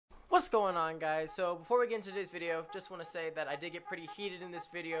What's going on, guys? So before we get into today's video, just want to say that I did get pretty heated in this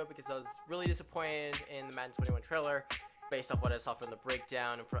video because I was really disappointed in the Madden 21 trailer based off what I saw from the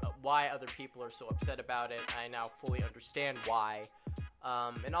breakdown and for why other people are so upset about it. I now fully understand why.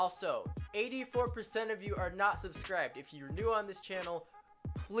 And also, 84% of you are not subscribed. If you're new on this channel,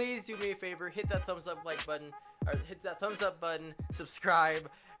 please do me a favor, hit that thumbs up button,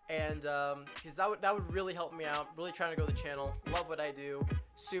 subscribe, and because that would really help me out. Really trying to grow the channel. Love what I do.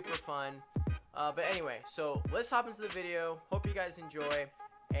 Super fun. But anyway, so let's hop into the video. Hope you guys enjoy,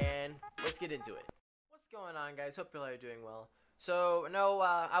 and let's get into it. What's going on, guys? Hope you all are doing well. So no,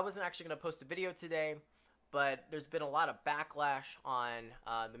 I wasn't actually gonna post a video today, but there's been a lot of backlash on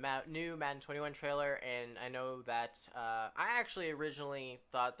the new Madden 21 trailer, and I know that I actually originally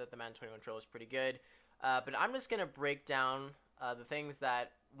thought that the Madden 21 trailer was pretty good, but I'm just gonna break down the things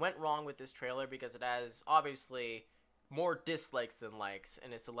that went wrong with this trailer because it has obviously more dislikes than likes,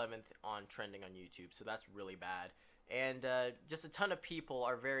 and it's 11th on trending on YouTube, so that's really bad. And just a ton of people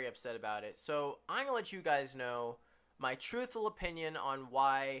are very upset about it. So I'm gonna let you guys know my truthful opinion on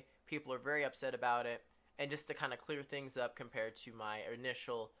why people are very upset about it, and just to kind of clear things up compared to my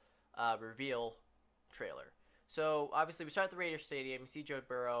initial reveal trailer. So obviously we start at the Raiders Stadium. You see Joe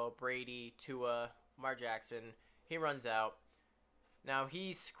Burrow, Brady, Tua, Lamar Jackson. He runs out. Now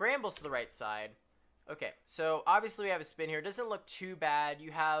he scrambles to the right side. Okay, so obviously we have a spin here. It doesn't look too bad.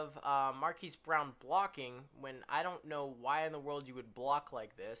 You have Marquise Brown blocking when I don't know why in the world you would block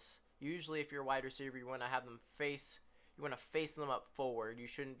like this. Usually if you're a wide receiver, you want to have them face, you want to face them up forward. You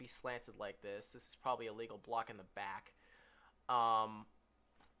shouldn't be slanted like this. This is probably a legal block in the back.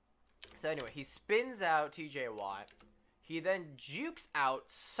 So anyway, he spins out TJ Watt. He then jukes out,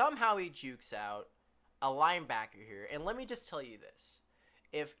 somehow he jukes out a linebacker here. And let me just tell you this.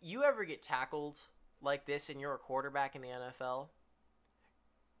 If you ever get tackled like this and you're a quarterback in the NFL,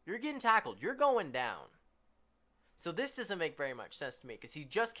 you're getting tackled. You're going down. So this doesn't make very much sense to me because he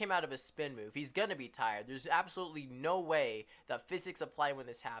just came out of a spin move. He's going to be tired. There's absolutely no way that physics apply when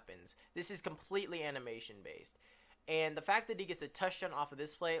this happens. This is completely animation based. And the fact that he gets a touchdown off of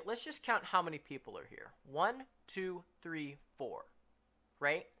this play, let's just count how many people are here. 1, 2, 3, 4.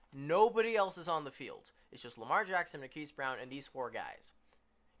 Right? Nobody else is on the field. It's just Lamar Jackson, Marquise Brown, and these 4 guys.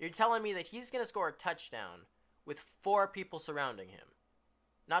 You're telling me that he's going to score a touchdown with 4 people surrounding him.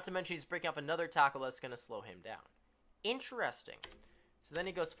 Not to mention he's breaking off another tackle that's going to slow him down. Interesting. So then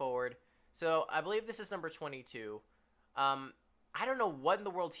he goes forward. So I believe this is number 22. I don't know what in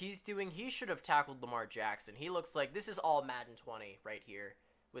the world he's doing. He should have tackled Lamar Jackson. He looks like this is all Madden 20 right here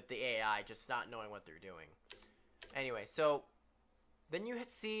with the AI just not knowing what they're doing. Anyway, so then you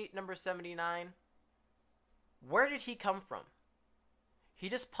see number 79. Where did he come from? He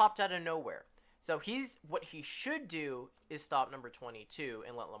just popped out of nowhere. So what he should do is stop number 22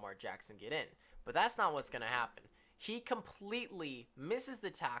 and let Lamar Jackson get in. But that's not what's going to happen. He completely misses the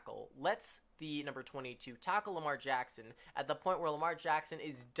tackle, lets the number 22 tackle Lamar Jackson at the point where Lamar Jackson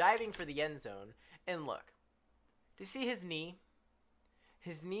is diving for the end zone. And look, do you see his knee?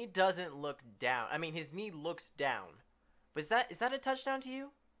 His knee doesn't look down. I mean, his knee looks down. But is that a touchdown to you?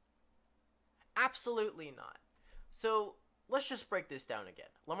 Absolutely not. So let's just break this down again.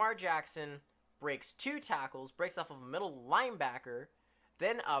 Lamar Jackson breaks 2 tackles, breaks off of a middle linebacker,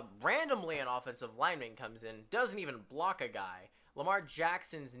 then randomly an offensive lineman comes in, doesn't even block a guy. Lamar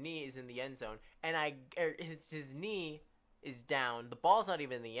Jackson's knee is in the end zone, and his knee is down. The ball's not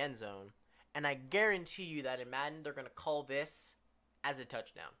even in the end zone, and I guarantee you that in Madden they're going to call this as a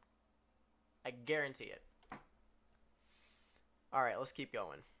touchdown. I guarantee it. All right, let's keep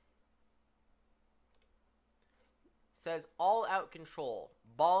going. Says all out control,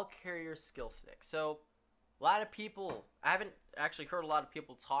 ball carrier skill stick. So a lot of people, I haven't actually heard a lot of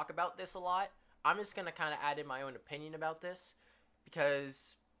people talk about this a lot. I'm just going to kind of add in my own opinion about this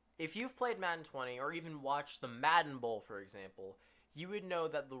because if you've played Madden 20 or even watched the Madden Bowl, for example, you would know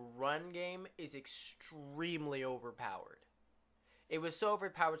that the run game is extremely overpowered. It was so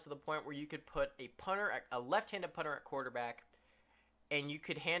overpowered to the point where you could put a left-handed punter at quarterback, and you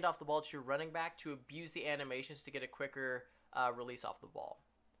could hand off the ball to your running back to abuse the animations to get a quicker release off the ball.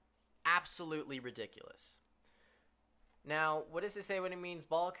 Absolutely ridiculous. Now, what does it say when it means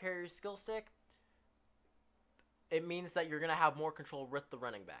ball carrier skill stick? It means that you're going to have more control with the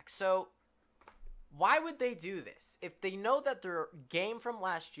running back. So, why would they do this? If they know that their game from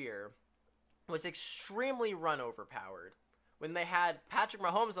last year was extremely run overpowered, when they had Patrick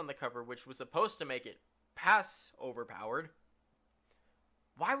Mahomes on the cover, which was supposed to make it pass overpowered,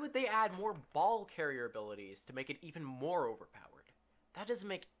 why would they add more ball carrier abilities to make it even more overpowered? That doesn't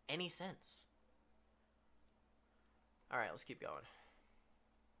make any sense. Alright, let's keep going.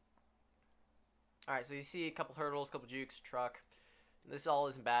 Alright, so you see a couple hurdles, couple jukes, truck. This all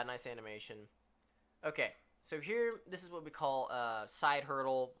isn't bad, nice animation. Okay, so here, this is what we call a side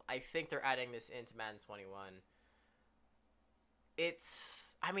hurdle. I think they're adding this into Madden 21.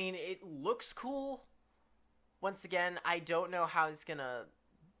 I mean, it looks cool. Once again, I don't know how it's gonna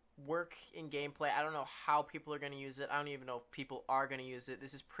work in gameplay. I don't know how people are gonna use it. I don't even know if people are gonna use it.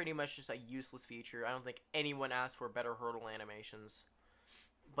 This is pretty much just a useless feature. I don't think anyone asked for better hurdle animations.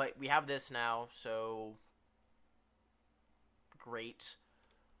 But we have this now, so great.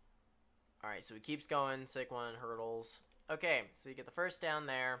 Alright, so he keeps going. Sick one, hurdles. Okay, so you get the first down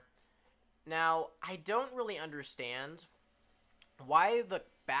there. Now, I don't really understand why the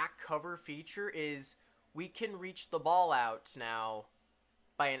back cover feature is we can reach the ball out now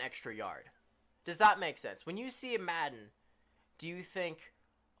by an extra yard. Does that make sense? When you see a Madden, do you think,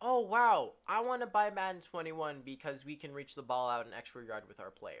 oh wow, I want to buy Madden 21 because we can reach the ball out an extra yard with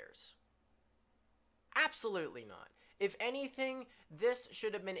our players? Absolutely not. If anything, this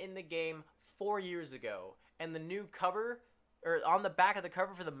should have been in the game 4 years ago, and the new cover, or on the back of the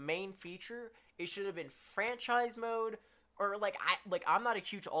cover for the main feature, it should have been franchise mode, or I'm not a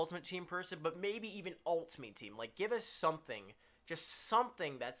huge Ultimate Team person, but maybe even Ultimate Team. Like, give us something, just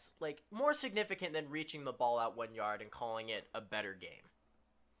something that's like more significant than reaching the ball out 1 yard and calling it a better game.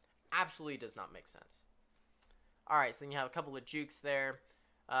 Absolutely does not make sense. All right, so then you have a couple of jukes there.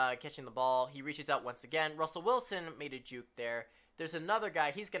 Catching the ball. He reaches out once again. Russell Wilson made a juke there. There's another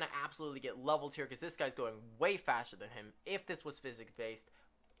guy. He's going to absolutely get leveled here because this guy's going way faster than him if this was physics-based.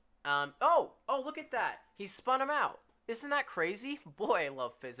 Oh, look at that. He spun him out. Isn't that crazy? Boy, I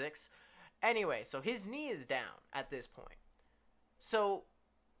love physics. Anyway, so his knee is down at this point. So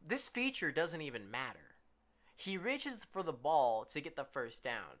this feature doesn't even matter. He reaches for the ball to get the first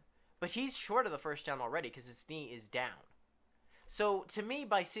down, but he's short of the first down already because his knee is down. So, to me,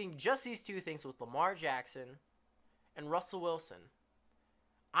 by seeing just these two things with Lamar Jackson and Russell Wilson,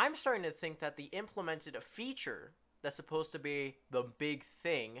 I'm starting to think that they implemented a feature that's supposed to be the big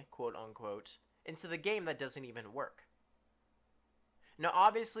thing, quote unquote, into the game that doesn't even work. Now,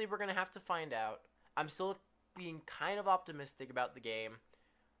 obviously, we're going to have to find out. I'm still being kind of optimistic about the game,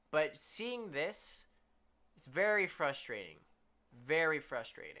 but seeing this, it's very frustrating. Very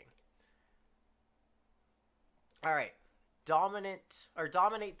frustrating. All right. Dominate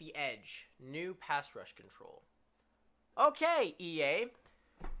the edge. New pass rush control. Okay, EA.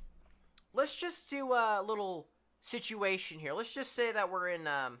 Let's just do a little situation here. Let's just say that we're in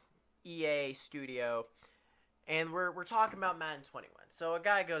EA Studio, and we're talking about Madden 21. So a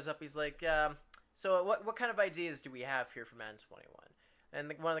guy goes up. He's like, so what kind of ideas do we have here for Madden 21?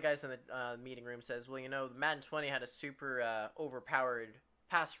 And one of the guys in the meeting room says, well, you know, Madden 20 had a super overpowered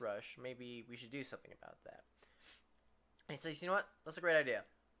pass rush. Maybe we should do something about that. And he says, you know what? That's a great idea.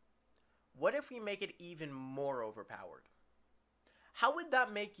 What if we make it even more overpowered? How would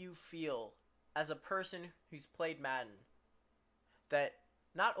that make you feel as a person who's played Madden? That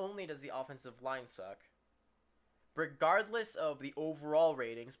not only does the offensive line suck, regardless of the overall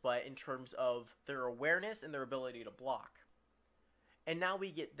ratings, but in terms of their awareness and their ability to block. And now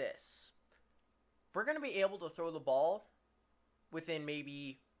we get this. We're going to be able to throw the ball within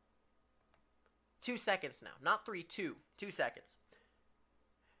maybe 2 seconds now. Not 3, 2. 2 seconds.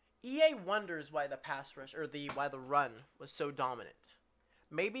 EA wonders why the pass rush, or why the run was so dominant.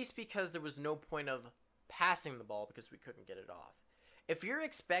 Maybe it's because there was no point of passing the ball because we couldn't get it off. If you're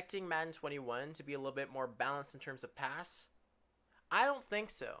expecting Madden 21 to be a little bit more balanced in terms of pass, I don't think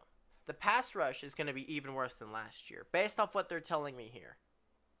so. The pass rush is going to be even worse than last year, based off what they're telling me here.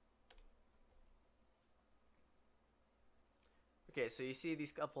 Okay, so you see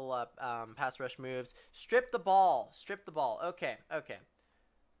these couple pass rush moves. Strip the ball. Strip the ball. Okay.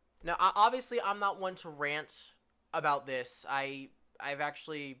 Now, obviously, I'm not one to rant about this. I've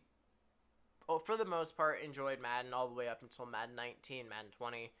actually, for the most part, enjoyed Madden all the way up until Madden 19, Madden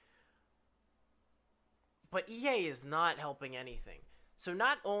 20. But EA is not helping anything. So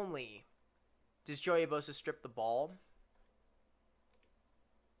not only does Joey Bosa strip the ball,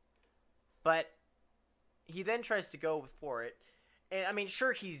 but he then tries to go for it. And, I mean,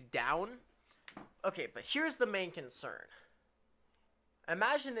 sure, he's down. Okay, but here's the main concern.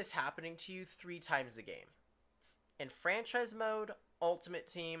 Imagine this happening to you 3 times a game. In franchise mode, Ultimate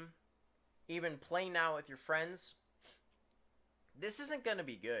Team, even playing now with your friends. This isn't going to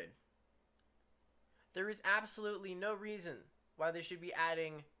be good. There is absolutely no reason why they should be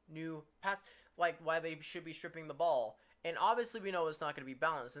adding new pass, like why they should be stripping the ball. And obviously we know it's not going to be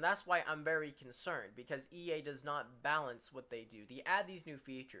balanced, and that's why I'm very concerned, because EA does not balance what they do. They add these new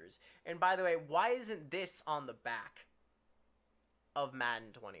features. And by the way, why isn't this on the back of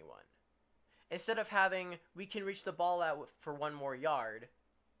Madden 21? Instead of having, we can reach the ball out for 1 more yard,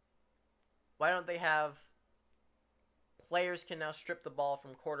 why don't they have players can now strip the ball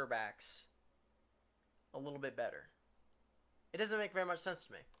from quarterbacks a little bit better? It doesn't make very much sense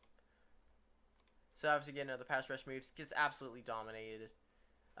to me. So obviously, again, the pass rush moves gets absolutely dominated.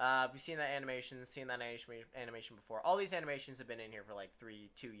 We've seen that animation before. All these animations have been in here for like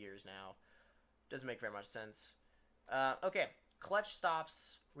 2 years now. Doesn't make very much sense. Okay, clutch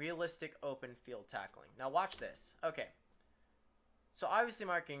stops, realistic open field tackling. Now watch this. Okay, so obviously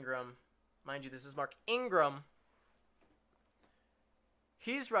Mark Ingram, mind you, this is Mark Ingram.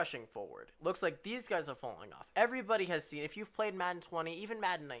 He's rushing forward. Looks like these guys are falling off. Everybody has seen, if you've played Madden 20, even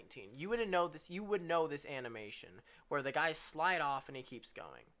Madden 19, you would know this. You would know this animation where the guys slide off and he keeps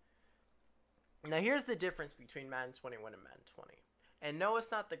going. Now here's the difference between Madden 21 and Madden 20. And no,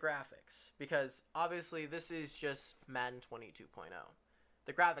 it's not the graphics, because obviously this is just Madden 20 2.0.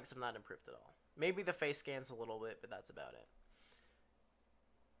 The graphics have not improved at all. Maybe the face scans a little bit, but that's about it.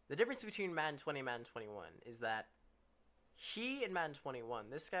 The difference between Madden 20 and Madden 21 is that he in Madden 21,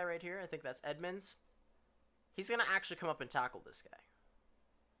 this guy right here, I think that's Edmonds, he's going to actually come up and tackle this guy.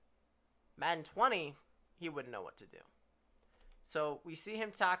 Madden 20, he wouldn't know what to do. So we see him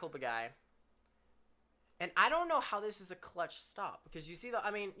tackle the guy. And I don't know how this is a clutch stop, because you see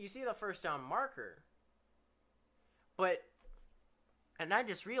the first down marker. But, and I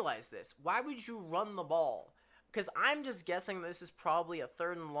just realized this, why would you run the ball? Because I'm just guessing this is probably a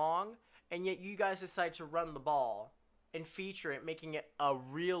 3rd and long, and yet you guys decide to run the ball and feature it, making it a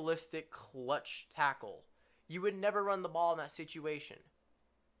realistic clutch tackle. You would never run the ball in that situation.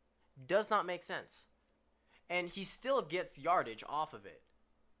 Does not make sense. And he still gets yardage off of it.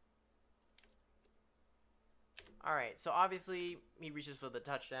 Alright, so obviously he reaches for the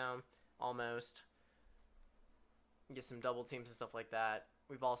touchdown, almost. Gets some double teams and stuff like that.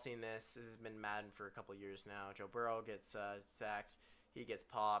 We've all seen this. This has been Madden for a couple years now. Joe Burrow gets sacked. He gets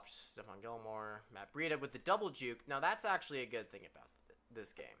popped. Stephon Gilmore. Matt Breida with the double juke. Now, that's actually a good thing about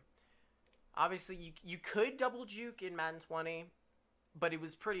this game. Obviously, you could double juke in Madden 20, but it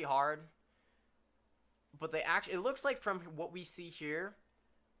was pretty hard. But it looks like from what we see here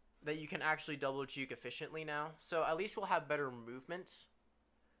that you can actually double juke efficiently now. So at least we'll have better movement.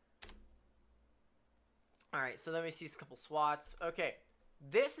 Alright, so then we see a couple swats. Okay,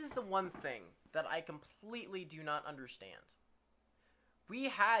 this is the one thing that I completely do not understand. We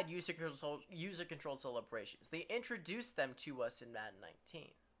had user-controlled celebrations. They introduced them to us in Madden 19.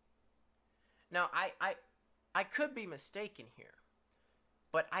 Now, I could be mistaken here,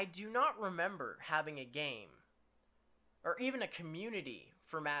 but I do not remember having a game or even a community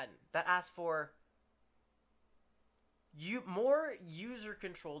for Madden that asked for more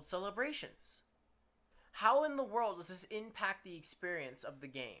user-controlled celebrations. How in the world does this impact the experience of the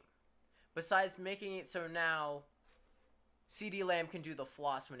game? Besides making it so now CeeDee Lamb can do the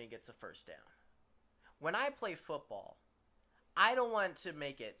floss when he gets a first down. When I play football, I don't want to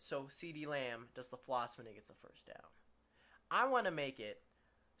make it so CeeDee Lamb does the floss when he gets a first down. I want to make it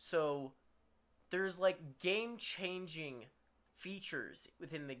so there's like game-changing features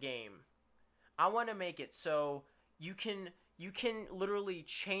within the game. I want to make it so you can literally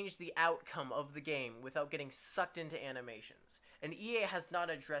change the outcome of the game without getting sucked into animations. And EA has not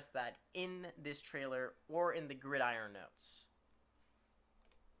addressed that in this trailer or in the Gridiron notes.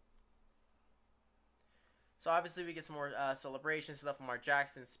 So obviously we get some more celebration stuff. Lamar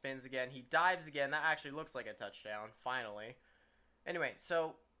Jackson spins again. He dives again. That actually looks like a touchdown, finally. Anyway,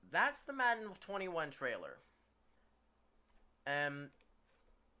 so that's the Madden 21 trailer.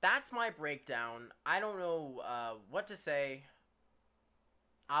 That's my breakdown. I don't know what to say.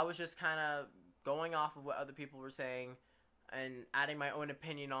 I was just kind of going off of what other people were saying and adding my own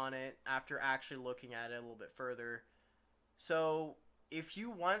opinion on it after actually looking at it a little bit further. So if you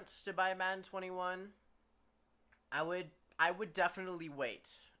want to buy Madden 21, I would definitely wait.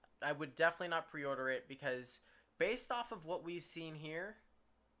 I would definitely not pre-order it because based off of what we've seen here,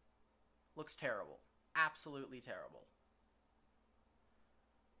 looks terrible. Absolutely terrible.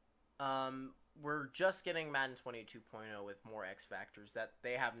 We're just getting Madden 20 2.0 with more X factors that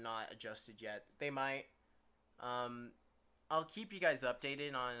they have not adjusted yet. They might. I'll keep you guys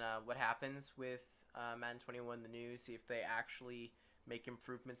updated on what happens with Madden 21 the news, see if they actually make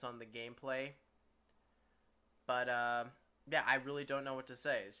improvements on the gameplay. But yeah, I really don't know what to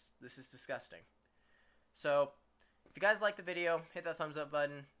say. This is disgusting. So if you guys like the video, hit that thumbs up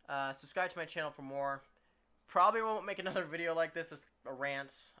button. Subscribe to my channel for more. Probably won't make another video like this as a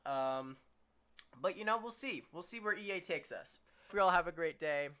rant. But, you know, we'll see. We'll see where EA takes us. Hope you all have a great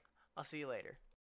day. I'll see you later.